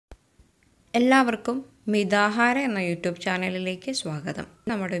എല്ലാവർക്കും മിതാഹാര എന്ന യൂട്യൂബ് ചാനലിലേക്ക് സ്വാഗതം.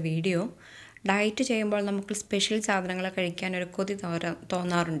 നമ്മുടെ വീഡിയോ ഡയറ്റ് ചെയ്യുമ്പോൾ നമുക്ക് സ്പെഷ്യൽ സാധനങ്ങൾ കഴിക്കാൻ ഒരു കൊതി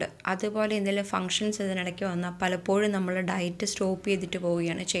തോന്നാറുണ്ട്. അതുപോലെ എന്തെങ്കിലും ഫങ്ഷൻസ് ഇതിനിടയ്ക്ക് വന്നാൽ പലപ്പോഴും നമ്മൾ ഡയറ്റ് സ്റ്റോപ്പ് ചെയ്തിട്ട്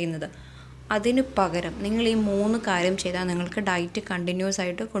പോവുകയാണ് ചെയ്യുന്നത്. അതിന് പകരം നിങ്ങൾ ഈ 3 കാര്യം ചെയ്താൽ നിങ്ങൾക്ക് ഡയറ്റ് കണ്ടിന്യൂസ്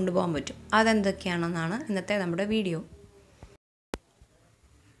ആയിട്ട് കൊണ്ടുപോകാൻ പറ്റും. അതെന്തൊക്കെയാണെന്നാണ് ഇന്നത്തെ നമ്മുടെ വീഡിയോ.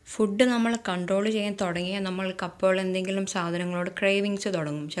 ഫുഡ് നമ്മൾ കൺട്രോൾ ചെയ്യാൻ തുടങ്ങിയാൽ നമ്മൾക്ക് അപ്പോൾ എന്തെങ്കിലും സാധനങ്ങളോട് ക്രേവിങ്സ്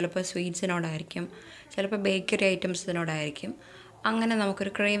തുടങ്ങും. ചിലപ്പോൾ സ്വീറ്റ്സിനോടായിരിക്കും, ചിലപ്പോൾ ബേക്കറി ഐറ്റംസിനോടായിരിക്കും. അങ്ങനെ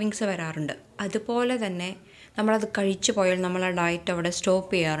നമുക്കൊരു ക്രേവിങ്സ് വരാറുണ്ട്. അതുപോലെ തന്നെ നമ്മളത് കഴിച്ചു പോയാൽ നമ്മൾ ആ ഡയറ്റ് അവിടെ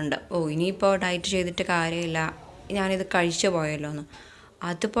സ്റ്റോപ്പ് ചെയ്യാറുണ്ട്. ഇനിയിപ്പോൾ ഡയറ്റ് ചെയ്തിട്ട് കാര്യമില്ല, ഞാനിത് കഴിച്ചു പോയല്ലോ എന്ന്.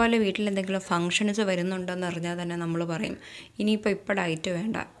 അതുപോലെ വീട്ടിലെന്തെങ്കിലും ഫങ്ഷൻസ് വരുന്നുണ്ടെന്ന് അറിഞ്ഞാൽ തന്നെ നമ്മൾ പറയും, ഇനിയിപ്പോൾ ഡയറ്റ്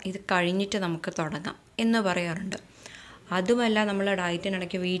വേണ്ട, ഇത് കഴിഞ്ഞിട്ട് നമുക്ക് തുടങ്ങാം എന്ന് പറയാറുണ്ട്. അതുമല്ല, നമ്മൾ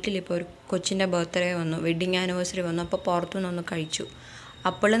ഡയറ്റിനിടയ്ക്ക് വീട്ടിലിപ്പോൾ ഒരു കൊച്ചിൻ്റെ ബർത്ത്ഡേ വന്നു, വെഡ്ഡിങ് ആനിവേഴ്സറി വന്നു, അപ്പോൾ പുറത്തുനിന്നൊന്ന് കഴിച്ചു.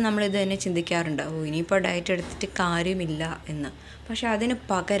 അപ്പോഴും നമ്മളിത് തന്നെ ചിന്തിക്കാറുണ്ട്, ഇനിയിപ്പോൾ ഡയറ്റ് എടുത്തിട്ട് കാര്യമില്ല എന്ന്. പക്ഷേ അതിന്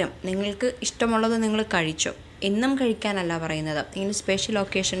പകരം നിങ്ങൾക്ക് ഇഷ്ടമുള്ളത് നിങ്ങൾ കഴിച്ചോ. എന്നും കഴിക്കാനല്ല പറയുന്നത്, ഇങ്ങനെ സ്പെഷ്യൽ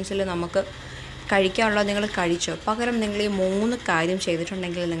ഒക്കേഷൻസിൽ നമുക്ക് കഴിക്കാനുള്ളത് നിങ്ങൾ കഴിച്ചോ. പകരം നിങ്ങൾ ഈ 3 കാര്യം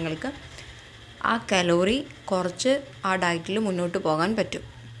ചെയ്തിട്ടുണ്ടെങ്കിൽ നിങ്ങൾക്ക് ആ കലോറി കുറച്ച് ആ ഡയറ്റിൽ മുന്നോട്ട് പോകാൻ പറ്റും.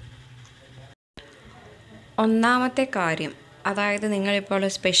 ഒന്നാമത്തെ കാര്യം, അതായത് നിങ്ങളിപ്പോൾ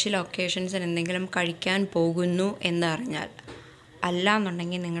സ്പെഷ്യൽ ഒക്കേഷൻസിന് എന്തെങ്കിലും കഴിക്കാൻ പോകുന്നു എന്നറിഞ്ഞാൽ,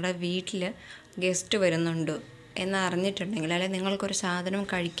 അല്ലാന്നുണ്ടെങ്കിൽ നിങ്ങളുടെ വീട്ടിൽ ഗസ്റ്റ് വരുന്നുണ്ട് എന്നറിഞ്ഞിട്ടുണ്ടെങ്കിൽ, അല്ലെങ്കിൽ നിങ്ങൾക്കൊരു സാധനം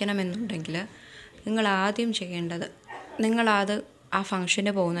കഴിക്കണമെന്നുണ്ടെങ്കിൽ, നിങ്ങൾ ആദ്യം ചെയ്യേണ്ടത്, നിങ്ങളത് ആ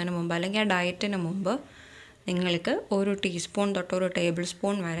ഫംഗ്ഷന് പോകുന്നതിന് മുമ്പ് അല്ലെങ്കിൽ ആ ഡയറ്റിന് മുമ്പ് നിങ്ങൾക്ക് 1 ടീസ്പൂൺ തൊട്ട് 1 ടേബിൾ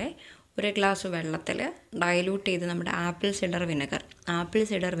സ്പൂൺ വരെ 1 ഗ്ലാസ് വെള്ളത്തിൽ ഡൈല്യൂട്ട് ചെയ്ത് നമ്മുടെ ആപ്പിൾ സിഡർ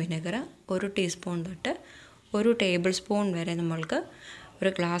വിനെഗർ 1 ടീസ്പൂൺ തൊട്ട് 1 ടേബിൾ സ്പൂൺ വരെ നമ്മൾക്ക് ഒരു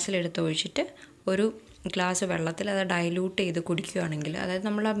ഗ്ലാസ്സിലെടുത്ത് ഒഴിച്ചിട്ട് 1 ഗ്ലാസ് വെള്ളത്തിൽ അത് ഡൈല്യൂട്ട് ചെയ്ത് കുടിക്കുകയാണെങ്കിൽ, അതായത്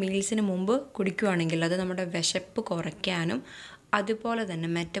നമ്മൾ ആ മീൽസിന് മുമ്പ് കുടിക്കുകയാണെങ്കിൽ, അത് നമ്മുടെ വിശപ്പ് കുറയ്ക്കാനും അതുപോലെ തന്നെ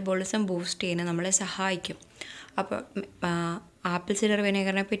മെറ്റബോളിസം ബൂസ്റ്റ് ചെയ്യാനും നമ്മളെ സഹായിക്കും. അപ്പോൾ ആപ്പിൾ സിഡർ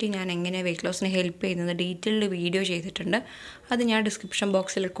വിനെഗറിനെ പറ്റി ഞാൻ എങ്ങനെ വെയിറ്റ് ലോസിന് ഹെൽപ്പ് ചെയ്യുന്നത് ഡീറ്റെയിൽഡ് വീഡിയോ ചെയ്തിട്ടുണ്ട്. അത് ഞാൻ ഡിസ്ക്രിപ്ഷൻ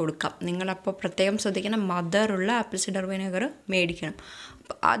ബോക്സിൽ കൊടുക്കാം. നിങ്ങളപ്പോൾ പ്രത്യേകം ശ്രദ്ധിക്കണം, മദറുള്ള ആപ്പിൾ സിഡർ വിനെഗർ മേടിക്കണം.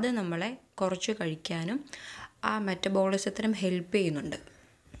 അപ്പോൾ അത് നമ്മളെ കുറച്ച് കഴിക്കാനും ആ മെറ്റബോളിസത്തിനും ഹെൽപ്പ് ചെയ്യുന്നുണ്ട്.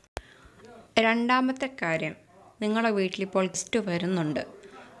 രണ്ടാമത്തെ കാര്യം, നിങ്ങളുടെ വീട്ടിലിപ്പോൾ ഗസ്റ്റ് വരുന്നുണ്ട്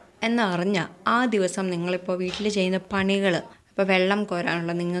എന്നറിഞ്ഞാൽ ആ ദിവസം നിങ്ങളിപ്പോൾ വീട്ടിൽ ചെയ്യുന്ന പണികൾ, ഇപ്പോൾ വെള്ളം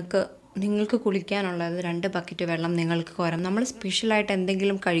കോരാനുള്ള, നിങ്ങൾക്ക് കുളിക്കാനുള്ളത് 2 ബക്കറ്റ് വെള്ളം നിങ്ങൾക്ക് കോരാം. നമ്മൾ സ്പെഷ്യലായിട്ട്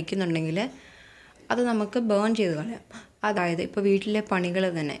എന്തെങ്കിലും കഴിക്കുന്നുണ്ടെങ്കിൽ അത് നമുക്ക് ബേൺ ചെയ്ത് കളയാം. അതായത് ഇപ്പോൾ വീട്ടിലെ പണികൾ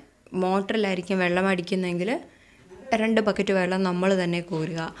തന്നെ, മോട്ടറിലായിരിക്കും വെള്ളം അടിക്കുന്നതെങ്കിൽ 2 ബക്കറ്റ് വെള്ളം നമ്മൾ തന്നെ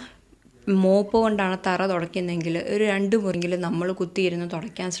കോരുക. മോപ്പ് കൊണ്ടാണ് തറ തുടയ്ക്കുന്നതെങ്കിൽ ഒരു 2 മുറിയെങ്കിലും നമ്മൾ കുത്തിയിരുന്ന്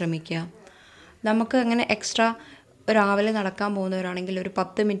തുടയ്ക്കാൻ ശ്രമിക്കുക. നമുക്ക് അങ്ങനെ എക്സ്ട്രാ രാവിലെ നടക്കാൻ പോകുന്നവരാണെങ്കിൽ ഒരു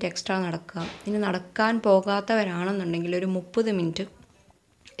 10 മിനിറ്റ് എക്സ്ട്രാ നടക്കുക. ഇനി നടക്കാൻ പോകാത്തവരാണെന്നുണ്ടെങ്കിൽ ഒരു 30 മിനിറ്റ്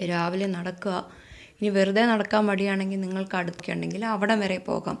രാവിലെ നടക്കുക. ഇനി വെറുതെ നടക്കാൻ മടിയാണെങ്കിൽ നിങ്ങൾക്ക് അടുത്തുണ്ടെങ്കിൽ അവിടം വരെ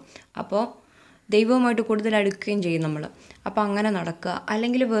പോകാം. അപ്പോൾ ദൈവവുമായിട്ട് കൂടുതൽ അടുക്കുകയും ചെയ്യും നമ്മൾ. അപ്പോൾ അങ്ങനെ നടക്കുക.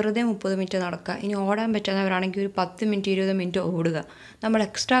 അല്ലെങ്കിൽ വെറുതെ 30 മിനിറ്റ് നടക്കുക. ഇനി ഓടാൻ പറ്റുന്നവരാണെങ്കിൽ ഒരു 10 മിനിറ്റ് 20 മിനിറ്റ് ഓടുക. നമ്മൾ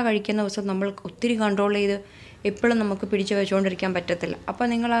എക്സ്ട്രാ കഴിക്കുന്ന ദിവസം നമ്മൾ ഒത്തിരി കൺട്രോൾ ചെയ്ത് എപ്പോഴും നമുക്ക് പിടിച്ചു വെച്ചുകൊണ്ടിരിക്കാൻ പറ്റത്തില്ല. അപ്പോൾ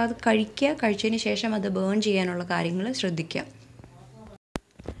നിങ്ങളത് കഴിച്ചതിന് ശേഷം അത് ബേൺ ചെയ്യാനുള്ള കാര്യങ്ങൾ ശ്രദ്ധിക്കുക.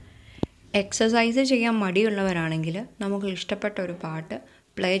 എക്സസൈസ് ചെയ്യാൻ മടിയുള്ളവരാണെങ്കിൽ നമുക്ക് ഇഷ്ടപ്പെട്ട ഒരു പാട്ട്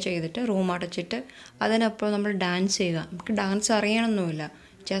പ്ലേ ചെയ്തിട്ട് റൂം അടച്ചിട്ട് അതിനപ്പോൾ നമ്മൾ ഡാൻസ് ചെയ്യുക. നമുക്ക് ഡാൻസ് അറിയണമെന്നില്ല,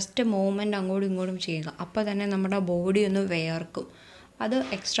 ജസ്റ്റ് മൂവ്മെൻറ്റ് അങ്ങോട്ടും ഇങ്ങോട്ടും ചെയ്യുക. അപ്പോൾ തന്നെ നമ്മുടെ ബോഡി ഒന്ന് വിയർക്കും. അത്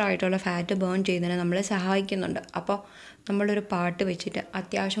എക്സ്ട്രാ ആയിട്ടുള്ള ഫാറ്റ് ബേൺ ചെയ്യുന്നതിന് നമ്മളെ സഹായിക്കുന്നുണ്ട്. അപ്പോൾ നമ്മളൊരു പാട്ട് വെച്ചിട്ട്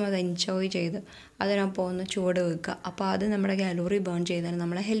അത്യാവശ്യം അത് എൻജോയ് ചെയ്ത് അതിനൊപ്പം ഒന്ന് ചുവട് വെക്കുക. അപ്പോൾ അത് നമ്മുടെ കാലോറി ബേൺ ചെയ്യുന്നതിന്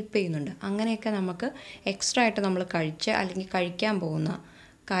നമ്മളെ ഹെൽപ്പ് ചെയ്യുന്നുണ്ട്. അങ്ങനെയൊക്കെ നമുക്ക് എക്സ്ട്രാ ആയിട്ട് നമ്മൾ കഴിച്ച് അല്ലെങ്കിൽ കഴിക്കാൻ പോകുന്ന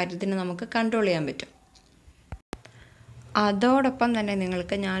കാര്യത്തിന് നമുക്ക് കൺട്രോൾ ചെയ്യാൻ പറ്റും. അതോടൊപ്പം തന്നെ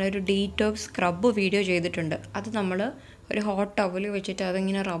നിങ്ങൾക്ക് ഞാനൊരു ഡീറ്റോക്സ് സ്ക്രബ് വീഡിയോ ചെയ്തിട്ടുണ്ട്. അത് നമ്മൾ ഒരു ഹോട്ട് ടവൽ വെച്ചിട്ട്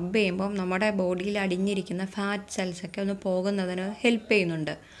അതിങ്ങനെ റബ്ബ് ചെയ്യുമ്പം നമ്മുടെ ബോഡിയിൽ അടിഞ്ഞിരിക്കുന്ന ഫാറ്റ് സെൽസൊക്കെ ഒന്ന് പോകുന്നതിന് ഹെൽപ്പ്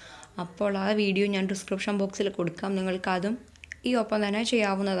ചെയ്യുന്നുണ്ട്. അപ്പോൾ ആ വീഡിയോ ഞാൻ ഡിസ്ക്രിപ്ഷൻ ബോക്സിൽ കൊടുക്കാം. നിങ്ങൾക്കതും ഈ ഒപ്പം തന്നെ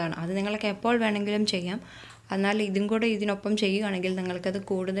ചെയ്യാവുന്നതാണ്. അത് നിങ്ങൾക്ക് എപ്പോൾ വേണമെങ്കിലും ചെയ്യാം. എന്നാൽ ഇതും കൂടെ ഇതിനൊപ്പം ചെയ്യുകയാണെങ്കിൽ നിങ്ങൾക്കത്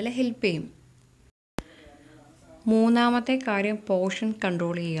കൂടുതൽ ഹെൽപ്പ് ചെയ്യും. മൂന്നാമത്തെ കാര്യം പോർഷൻ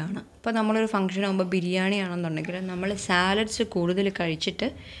കൺട്രോൾ ചെയ്യുകയാണ്. ഇപ്പോൾ നമ്മളൊരു ഫംഗ്ഷൻ ആകുമ്പോൾ ബിരിയാണി ആണെന്നുണ്ടെങ്കിൽ നമ്മൾ സാലഡ്സ് കൂടുതൽ കഴിച്ചിട്ട്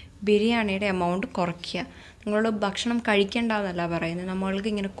ബിരിയാണിയുടെ എമൗണ്ട് കുറയ്ക്കുക. നിങ്ങളോട് ഭക്ഷണം കഴിക്കേണ്ടെന്നല്ല പറയുന്നത്, നമ്മൾക്ക്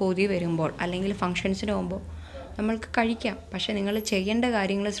ഇങ്ങനെ കൊതി വരുമ്പോൾ അല്ലെങ്കിൽ ഫംഗ്ഷൻസിന് പോകുമ്പോൾ നമ്മൾക്ക് കഴിക്കാം. പക്ഷേ നിങ്ങൾ ചെയ്യേണ്ട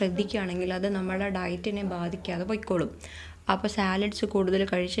കാര്യങ്ങൾ ശ്രദ്ധിക്കുകയാണെങ്കിൽ അത് നമ്മുടെ ഡയറ്റിനെ ബാധിക്കാതെ പോയിക്കോളും. അപ്പോൾ സാലഡ്സ് കൂടുതൽ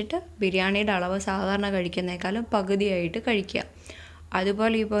കഴിച്ചിട്ട് ബിരിയാണിയുടെ അളവ് സാധാരണ കഴിക്കുന്നതിനേക്കാളും പകുതിയായിട്ട് കഴിക്കുക.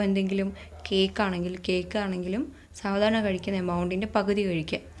 അതുപോലെ ഇപ്പോൾ എന്തെങ്കിലും കേക്കാണെങ്കിലും സാധാരണ കഴിക്കുന്ന എമൗണ്ടിൻ്റെ പകുതി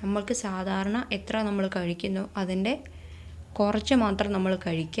കഴിക്കുക. നമ്മൾക്ക് സാധാരണ എത്ര നമ്മൾ കഴിക്കുന്നോ അതിൻ്റെ കുറച്ച് മാത്രം നമ്മൾ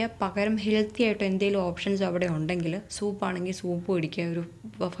കഴിക്കുക. പകരം ഹെൽത്തി ആയിട്ട് എന്തെങ്കിലും ഓപ്ഷൻസ് അവിടെ ഉണ്ടെങ്കിൽ, സൂപ്പാണെങ്കിൽ സൂപ്പ് കുടിക്കുക ഒരു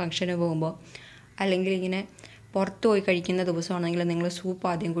ഫംഗ്ഷന് പോകുമ്പോൾ, അല്ലെങ്കിൽ ഇങ്ങനെ പുറത്ത് പോയി കഴിക്കുന്ന ദിവസമാണെങ്കിൽ നിങ്ങൾ സൂപ്പ്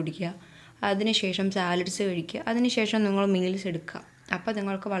ആദ്യം കുടിക്കുക, അതിനുശേഷം സാലഡ്സ് കഴിക്കുക, അതിനുശേഷം നിങ്ങൾ മീൽസ് എടുക്കുക. അപ്പോൾ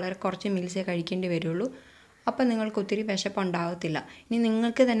നിങ്ങൾക്ക് വളരെ കുറച്ച് മീൽസേ കഴിക്കേണ്ടി വരുള്ളൂ. അപ്പോൾ നിങ്ങൾക്ക് ഒത്തിരി വിശപ്പുണ്ടാകത്തില്ല. ഇനി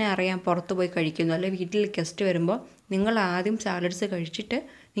നിങ്ങൾക്ക് തന്നെ അറിയാം പുറത്ത് പോയി കഴിക്കുന്നു, അല്ലെങ്കിൽ വീട്ടിൽ ഗസ്റ്റ് വരുമ്പോൾ നിങ്ങൾ ആദ്യം സാലഡ്സ് കഴിച്ചിട്ട്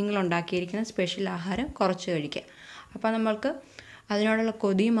നിങ്ങൾ ഉണ്ടാക്കിയിരിക്കുന്ന സ്പെഷ്യൽ ആഹാരം കുറച്ച് കഴിക്കുക. അപ്പോൾ നമ്മൾക്ക് അതിനോടുള്ള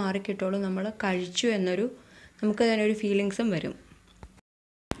കൊതി മാറിക്കിട്ടുള്ളൂ, നമ്മൾ കഴിച്ചു എന്നൊരു നമുക്ക് തന്നെ ഒരു ഫീലിങ്സും വരും.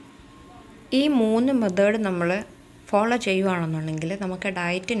 ഈ 3 മെത്തേഡ് നമ്മൾ ഫോളോ ചെയ്യുകയാണെന്നുണ്ടെങ്കിൽ നമുക്ക്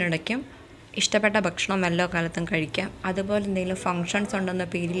ഡയറ്റിനിടയ്ക്കും ഇഷ്ടപ്പെട്ട ഭക്ഷണം എല്ലാ കാലത്തും കഴിക്കാം. അതുപോലെ എന്തെങ്കിലും ഫങ്ഷൻസ് ഉണ്ടെന്ന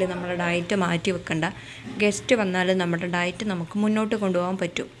പേരിൽ നമ്മുടെ ഡയറ്റ് മാറ്റി വെക്കണ്ട. ഗസ്റ്റ് വന്നാലും നമ്മുടെ ഡയറ്റ് നമുക്ക് മുന്നോട്ട് കൊണ്ടുപോകാൻ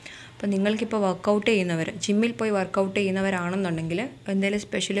പറ്റും. അപ്പോൾ നിങ്ങൾക്കിപ്പോൾ വർക്കൗട്ട് ചെയ്യുന്നവർ, ജിമ്മിൽ പോയി വർക്കൗട്ട് ചെയ്യുന്നവരാണെന്നുണ്ടെങ്കിൽ എന്തെങ്കിലും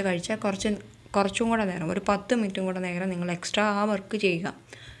സ്പെഷ്യൽ കഴിച്ചാൽ കുറച്ചും കൂടെ നേരം, ഒരു 10 മിനിറ്റും കൂടെ നേരം നിങ്ങൾ എക്സ്ട്രാ ആ വർക്ക് ചെയ്യുക.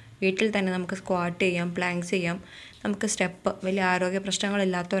 വീട്ടിൽ തന്നെ നമുക്ക് സ്ക്വാട്ട് ചെയ്യാം, പ്ലാങ്ക്സ് ചെയ്യാം, നമുക്ക് സ്റ്റെപ്പ്, വലിയ ആരോഗ്യ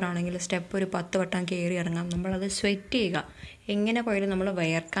പ്രശ്നങ്ങളില്ലാത്തവരാണെങ്കിൽ സ്റ്റെപ്പ് ഒരു 10 വട്ടം കയറി ഇറങ്ങാം. നമ്മളത് സ്വെറ്റ് ചെയ്യുക. എങ്ങനെ പോയാലും നമ്മൾ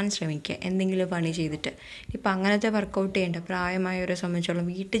വിയർക്കാൻ ശ്രമിക്കുക എന്തെങ്കിലും പണി ചെയ്തിട്ട്. ഇപ്പം അങ്ങനത്തെ വർക്കൗട്ട് ചെയ്യേണ്ട പ്രായമായവരെ സംബന്ധിച്ചോളം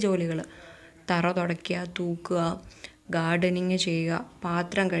വീട്ടുജോലികൾ, തറ തുടയ്ക്കുക, തൂക്കുക, ഗാർഡനിങ് ചെയ്യുക,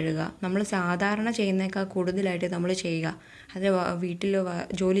 പാത്രം കഴുകുക, നമ്മൾ സാധാരണ ചെയ്യുന്നതിനേക്കാൾ കൂടുതലായിട്ട് നമ്മൾ ചെയ്യുക. അത് വീട്ടിൽ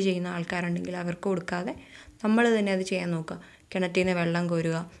ജോലി ചെയ്യുന്ന ആൾക്കാരുണ്ടെങ്കിൽ അവർക്ക് കൊടുക്കാതെ നമ്മൾ തന്നെ അത് ചെയ്യാൻ നോക്കുക. കിണറ്റിൽ നിന്ന് വെള്ളം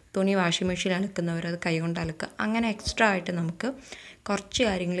കോരുക, തുണി വാഷിംഗ് മെഷീനിൽ അലക്കുന്നവർ അത് കൈകൊണ്ട് അലക്കുക. അങ്ങനെ എക്സ്ട്രാ ആയിട്ട് നമുക്ക് കുറച്ച്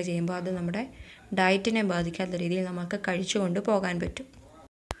കാര്യങ്ങൾ ചെയ്യുമ്പോൾ അത് നമ്മുടെ ഡയറ്റിനെ ബാധിക്കാത്ത രീതിയിൽ നമുക്ക് കഴിച്ചുകൊണ്ട് പോകാൻ പറ്റും.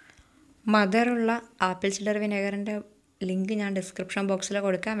 മദറുള്ള ആപ്പിൾ സിഡർ വിനെഗറിൻ്റെ ലിങ്ക് ഞാൻ ഡിസ്ക്രിപ്ഷൻ ബോക്സിൽ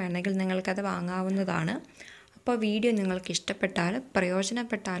കൊടുക്കാം, വേണമെങ്കിൽ നിങ്ങൾക്കത് വാങ്ങാവുന്നതാണ്. അപ്പോൾ വീഡിയോ നിങ്ങൾക്ക് ഇഷ്ടപ്പെട്ടാൽ,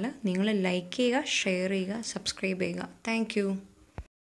 പ്രയോജനപ്പെട്ടാൽ നിങ്ങൾ ലൈക്ക് ചെയ്യുക, ഷെയർ ചെയ്യുക, സബ്സ്ക്രൈബ് ചെയ്യുക. താങ്ക്